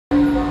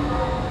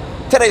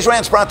Today's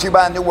rant's brought to you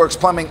by New Works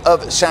Plumbing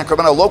of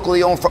Sacramento.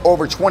 Locally owned for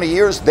over 20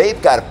 years,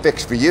 they've got a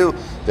fix for you.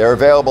 They're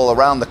available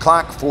around the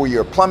clock for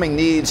your plumbing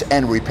needs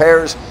and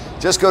repairs.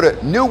 Just go to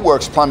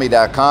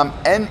newworksplumbing.com,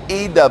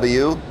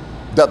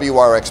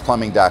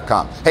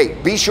 NEWWRXplumbing.com.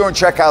 Hey, be sure and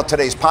check out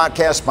today's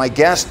podcast. My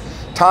guest,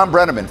 Tom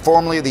Brenneman,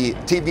 formerly the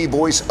TV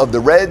voice of the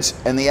Reds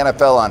and the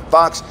NFL on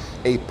Fox.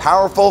 A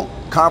powerful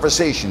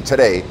conversation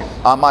today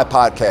on my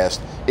podcast,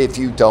 if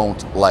you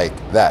don't like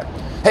that.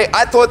 Hey,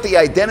 I thought the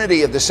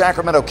identity of the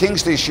Sacramento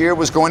Kings this year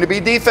was going to be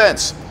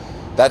defense.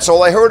 That's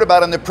all I heard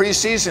about in the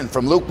preseason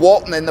from Luke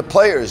Walton and the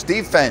players.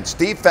 Defense,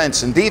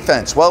 defense, and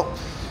defense. Well,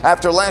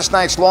 after last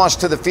night's loss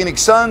to the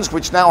Phoenix Suns,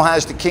 which now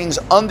has the Kings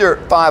under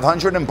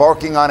 500,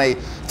 embarking on a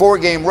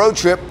 4-game road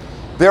trip,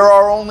 there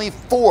are only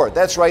 4.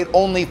 That's right,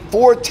 only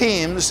 4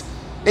 teams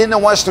in the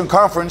Western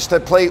Conference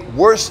that play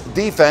worse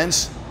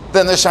defense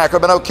than the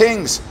Sacramento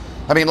Kings.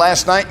 I mean,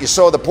 last night you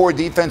saw the poor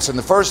defense in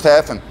the first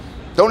half, and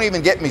don't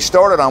even get me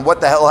started on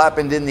what the hell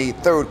happened in the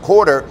third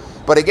quarter.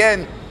 But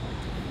again,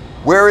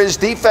 where is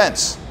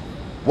defense?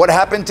 What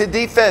happened to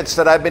defense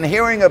that I've been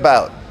hearing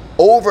about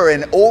over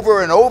and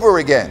over and over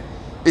again?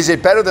 Is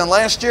it better than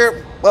last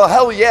year? Well,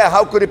 hell yeah.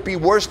 How could it be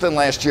worse than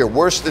last year?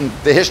 Worse than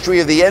the history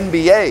of the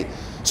NBA?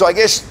 So I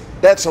guess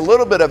that's a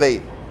little bit of a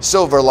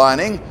silver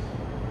lining.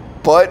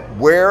 But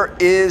where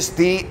is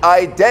the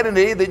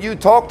identity that you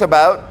talked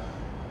about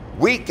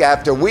week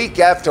after week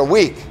after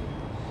week?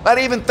 Not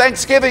even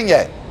Thanksgiving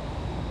yet.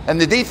 And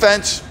the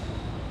defense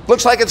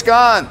looks like it's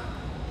gone.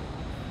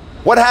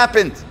 What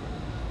happened?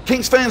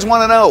 Kings fans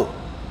want to know,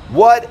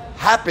 what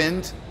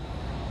happened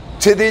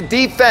to the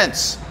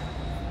defense?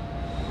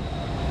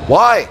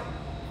 Why?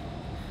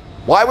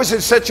 Why was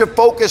it such a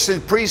focus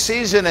in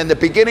preseason and the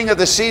beginning of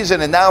the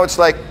season, and now it's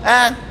like,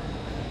 I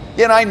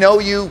know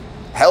you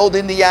held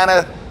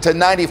Indiana to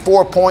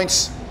 94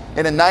 points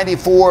in a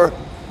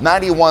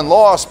 94-91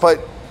 loss,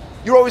 but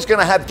you're always going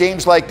to have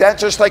games like that,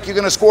 just like you're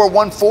going to score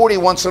 140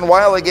 once in a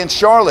while against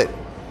Charlotte.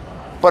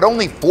 But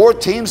only 4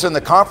 teams in the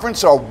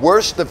conference are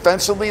worse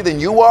defensively than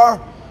you are?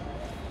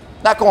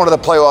 Not going to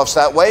the playoffs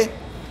that way.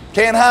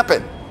 Can't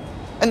happen.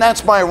 And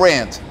that's my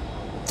rant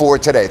for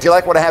today. If you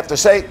like what I have to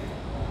say,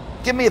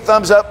 give me a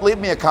thumbs up, leave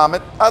me a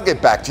comment. I'll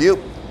get back to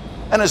you.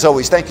 And as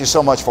always, thank you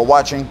so much for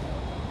watching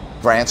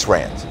Rant's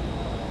Rant.